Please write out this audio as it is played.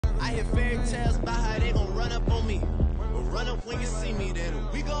I hear fairy tales about how they gon' run up on me. But run up when you see me, then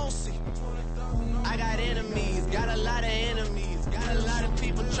we gon' see. I got enemies, got a lot of enemies. Got a lot of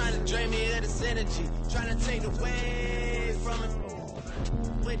people trying to drain me of this energy. Trying to take away from it.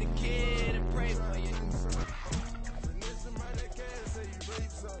 With the kid and pray for you.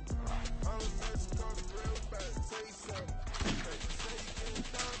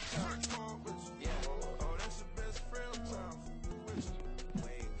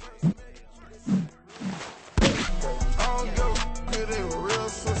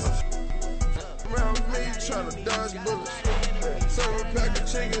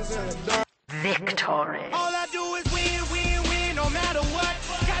 Victory. All I do is win, win, win, no matter what.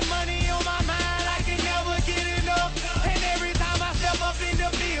 Got money on my mind, I can never get enough. And every time I step up in the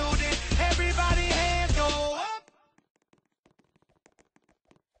building, everybody hands go up.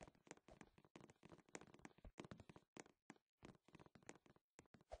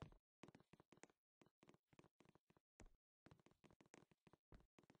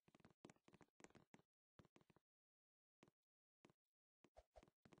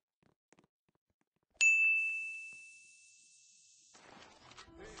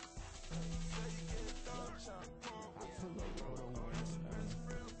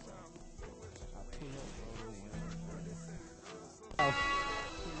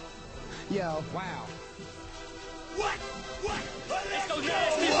 Yo, wow. What? It's so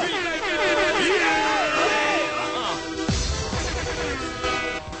nasty, yeah.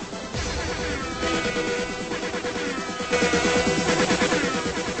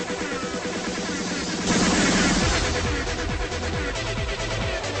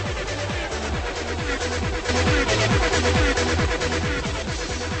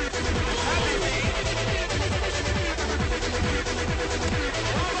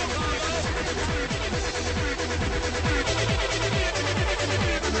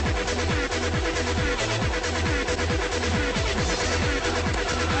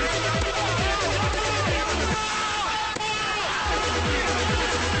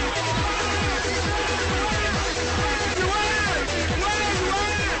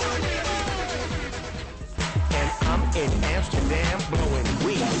 In Amsterdam, blowing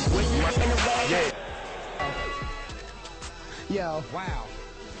weed with my yeah. Yo, wow.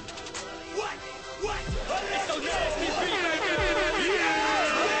 What? It's so nasty, yeah.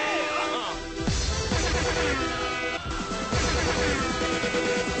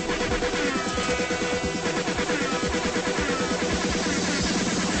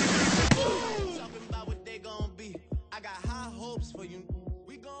 Talking about what they gon' be. I got high hopes for you.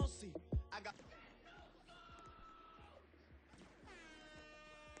 We gon' see. I got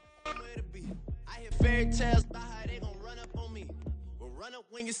where to be. I hear fairy tales about how they gon' run up on me. But run up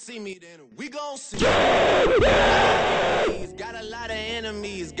when you see me, then we gon' see. Got a lot of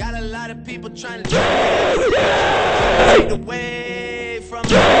enemies, got a lot of people trying to take away from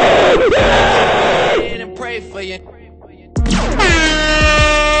me. And pray for you.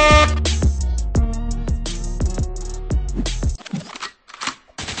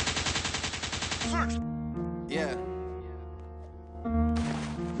 Yeah.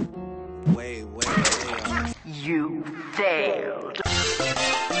 Way. You failed.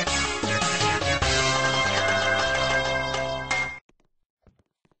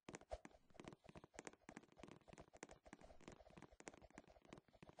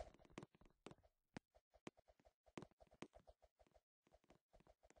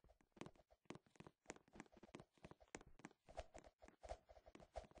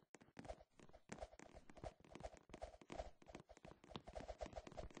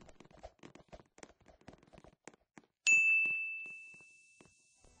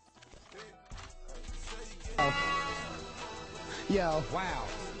 Yo, wow.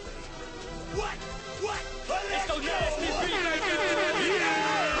 What? It's so nasty, yeah.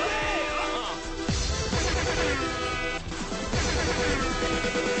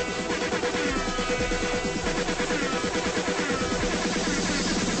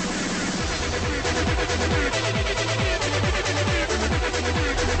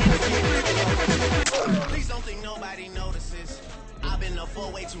 Please don't think nobody notices. I've been up for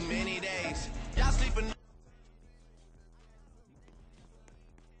way too many days. Y'all sleeping.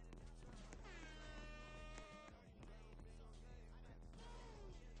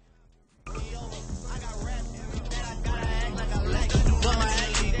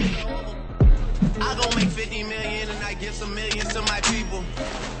 I gon' make 50 million and I give some millions to my people.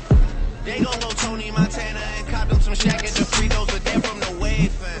 They gon' go Tony Montana and cop them some Shaq at the free throws, but they're from the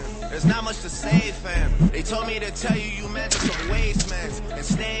wave, fam. There's not much to say, fam. They told me to tell you you meant some waste, man, and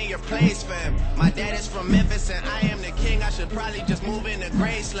stay in your place, fam. My dad is from Memphis and I am the king. I should probably just move into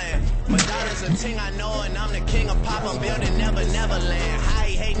Graceland. Madonna's a ting I know and I'm the king of pop. I'm building Never Neverland. How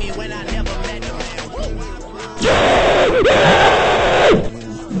he hate me when I never met the man.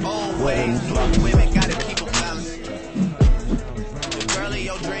 Old ways, new women gotta keep a balance. The girl of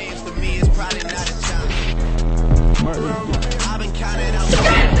your dreams to me is probably not a challenge. I've been counted out.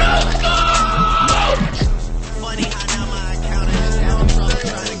 Funny how now my accountant is having trouble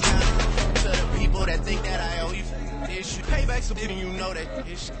trying to count to the people that think that I owe you this shit. Payback's a bit and you know that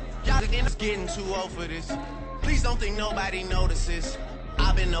this y'all is getting too old for this. Please don't think nobody notices.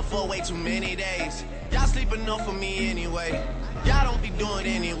 I've been up for way too many days. Y'all sleep enough for me anyway. Y'all don't be doing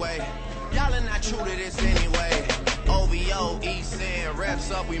anyway. Y'all are not true to this anyway. OVO, East End,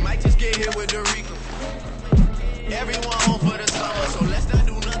 reps up. We might just get hit with Dorico. Everyone home for the summer, so let's not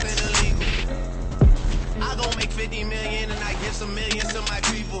do nothing illegal. I gon' make 50 million and I give some millions to my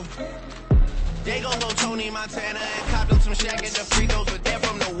people. They gon' go Tony Montana and cop them some Shaq at the free throws, but they're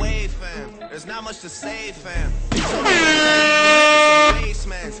from the wave, fam. There's not much to say, fam. They told me to waste,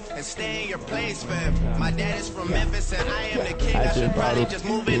 man, and stay in your place, fam. My dad is from Memphis and I am the king. I should probably just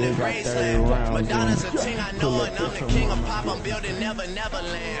move into Graceland. Madonna's a ting I know and I'm the king of pop. I'm building Never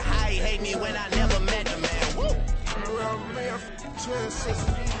Neverland. How he hate me when I never met the man. Woo!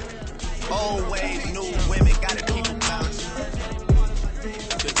 Old ways, new women gotta keep a balance.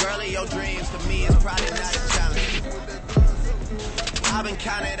 The girl of your dreams to me is probably not a challenge. I've been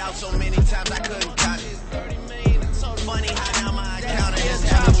counted out so many times I couldn't count it. Funny how now my accountant is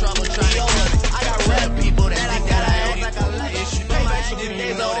having trouble trying to count it. I got real people that think that I owe you issue. Payback so many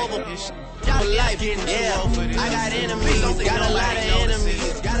days are over. For life, getting too old for this. I got enemies, got a lot of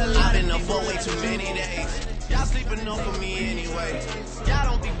enemies. I've been up for way too many days. Y'all sleep enough for me anyway. Y'all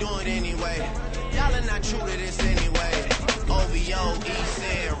don't be doing anyway. Y'all are not true to this anyway. OVO, East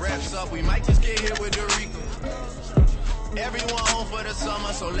End, reps up. We might just get hit with Dorico. Everyone home for the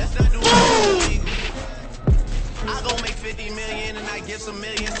summer, so let's not do anything illegal. I gon' make 50 million and I give some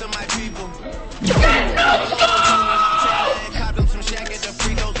millions to my people. And cop them some Shaq at the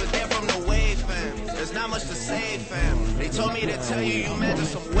free throws, but they're from the wave, fam. There's not much to say, fam. They told me to tell you you meant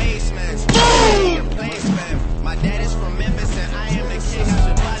some waste, man. Stay in your place, fam. My dad is from Memphis and I am the king. I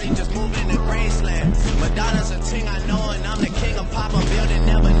should probably just move into Graceland. Madonna's a ting I know and I'm the king of pop. I'm building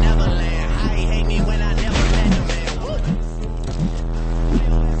Never Neverland. How he hate me when I never met the man. Woo!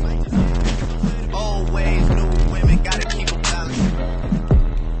 Old ways, new women gotta keep a balance.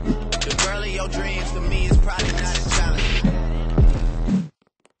 The girl of your dreams to me is probably not a challenge.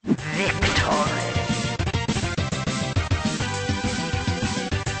 Victory.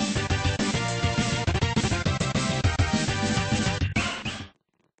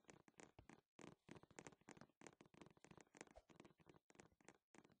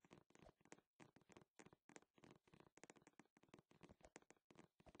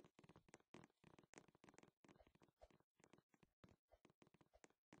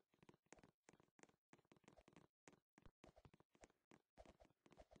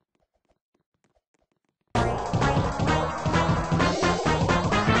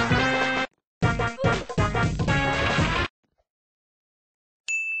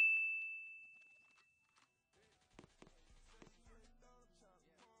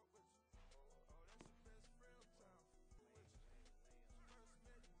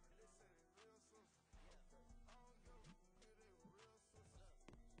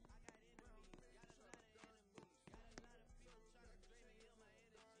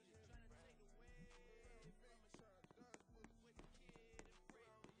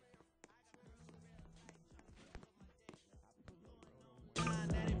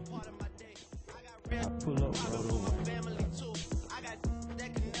 Pull up, roll over.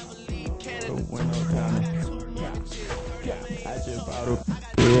 Window counter. I just bought a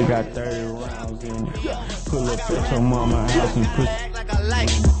it got 30 rounds in it. Pull up at your mama's house and push. Act like I like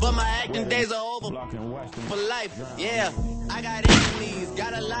it, but my acting days are over. For life, yeah. I got enemies,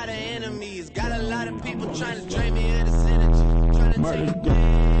 got a lot of enemies, got a lot of people trying to drain me of this energy, trying to take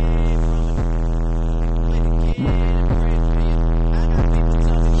away from me. With the kid and pray for you. I got people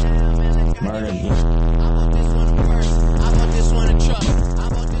talking down, man, like I didn't eat. I bought this one a purse, I bought this one a truck, I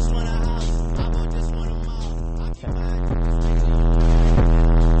bought this one a house, I bought this one a mall. I keep buying this thing.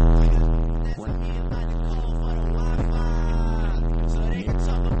 That's me about to call for the Wi-Fi, so they can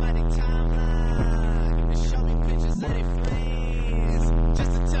talk about the timeline and show me pictures of their friends,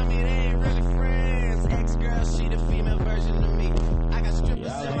 just to tell me they ain't really friends. Ex-girl, she the female version of me. I got strippers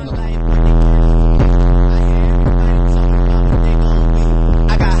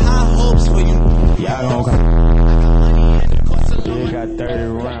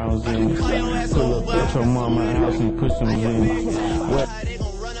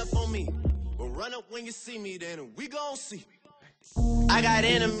when you see me, then we gon' see. I got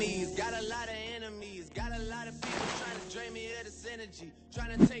enemies, got a lot of enemies, got a lot of people trying to drain me of this energy,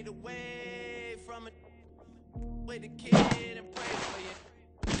 trying to take away from it. With the kid and pray for you.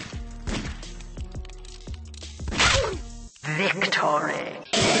 Victory.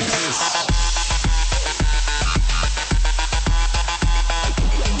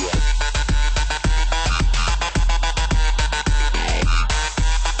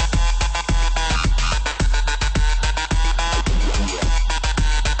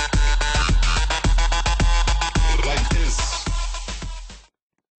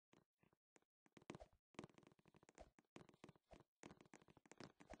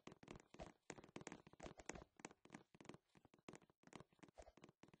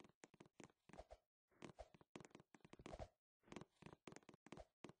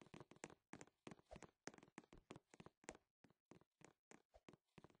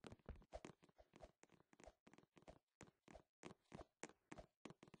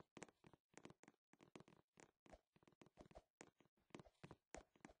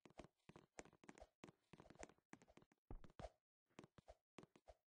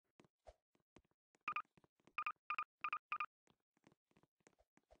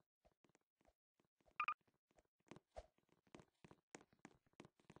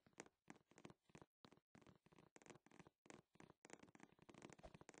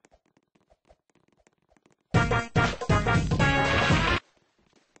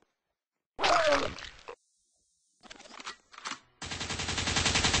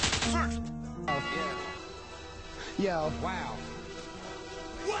 Yo, wow.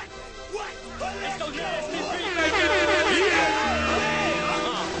 What? It's so nasty, beat right there.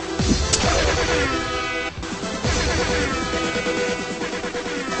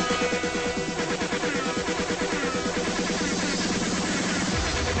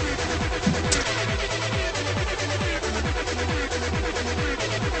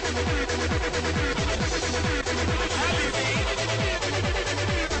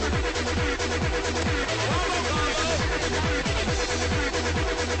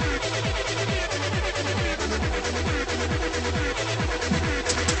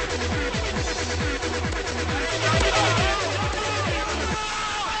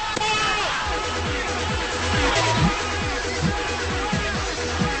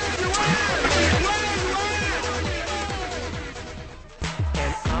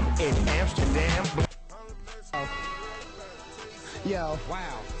 And I'm in Amsterdam. Yo,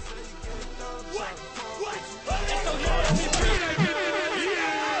 wow.